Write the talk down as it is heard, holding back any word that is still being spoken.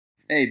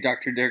Hey,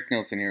 Dr. Derek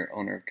Nilsson here,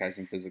 owner of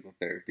Kaizen Physical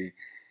Therapy.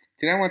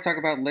 Today I want to talk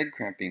about leg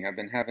cramping. I've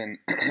been having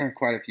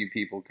quite a few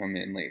people come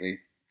in lately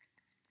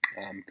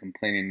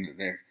complaining that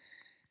they've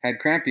had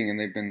cramping and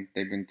they've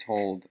been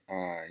told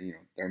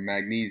their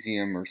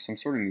magnesium or some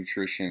sort of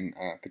nutrition,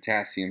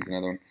 potassium is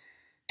another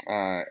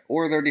one,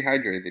 or they're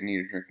dehydrated. They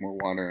need to drink more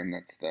water, and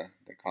that's the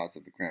cause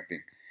of the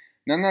cramping.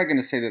 Now I'm not going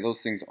to say that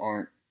those things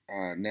aren't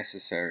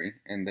necessary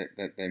and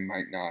that they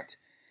might not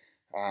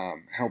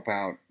help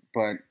out,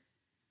 but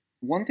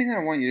one thing that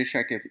I want you to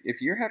check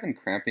if you're having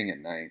cramping at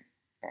night,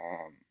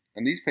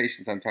 and these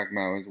patients I'm talking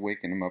about, I was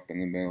waking them up in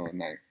the middle of the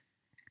night.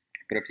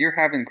 But if you're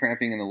having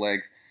cramping in the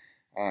legs,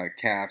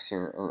 calves,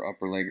 or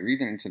upper leg, or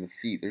even into the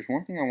feet, there's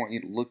one thing I want you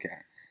to look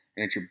at,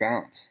 and it's your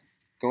balance.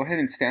 Go ahead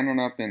and stand on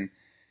up and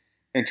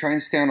try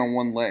and stand on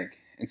one leg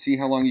and see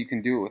how long you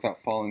can do it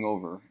without falling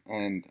over.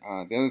 And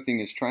the other thing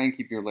is try and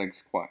keep your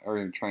legs quiet,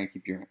 or try and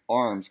keep your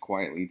arms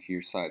quietly to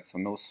your side, so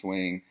no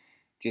swaying.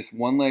 Just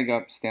one leg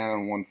up, stand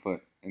on one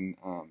foot, and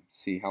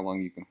see how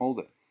long you can hold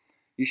it.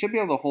 You should be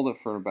able to hold it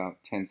for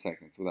about 10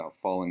 seconds without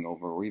falling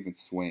over or even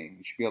swaying.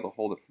 You should be able to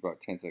hold it for about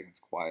 10 seconds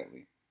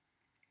quietly.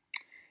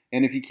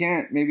 And if you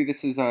can't, maybe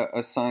this is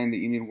a sign that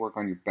you need to work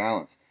on your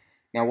balance.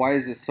 Now, why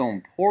is this so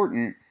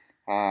important?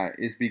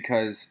 Is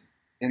because,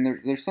 and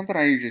there's something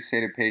I usually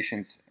say to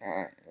patients,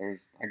 or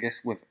I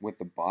guess with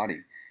the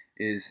body,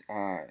 is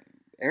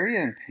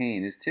area in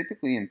pain is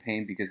typically in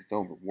pain because it's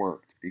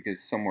overworked,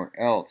 because somewhere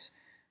else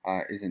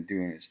isn't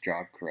doing its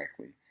job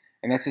correctly.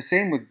 And that's the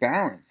same with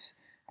balance.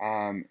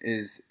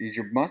 Is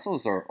your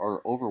muscles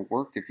are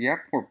overworked if you have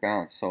poor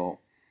balance. So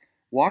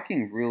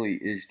walking really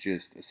is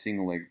just a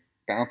single leg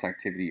balance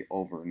activity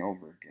over and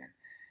over again.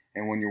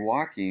 And when you're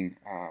walking,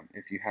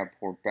 if you have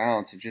poor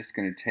balance, it's just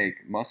going to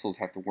take muscles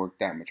have to work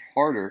that much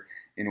harder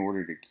in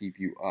order to keep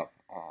you up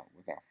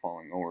without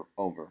falling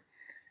over.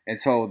 And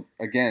so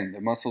again,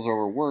 the muscles are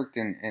overworked,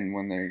 and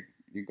when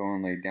you go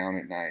and lay down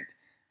at night,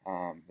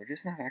 they're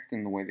just not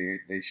acting the way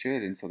they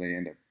should, and so they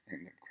end up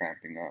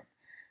cramping up.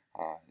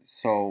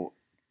 So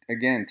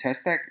again,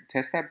 test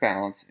that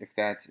balance. If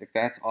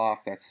that's off,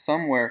 that's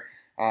somewhere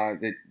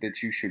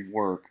that you should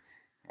work.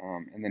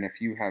 And then if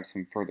you have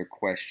some further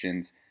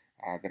questions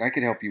that I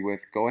could help you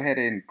with, go ahead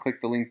and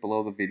click the link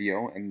below the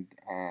video, and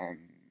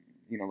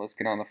let's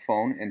get on the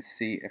phone and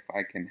see if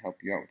I can help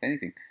you out with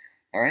anything.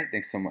 All right,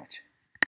 thanks so much.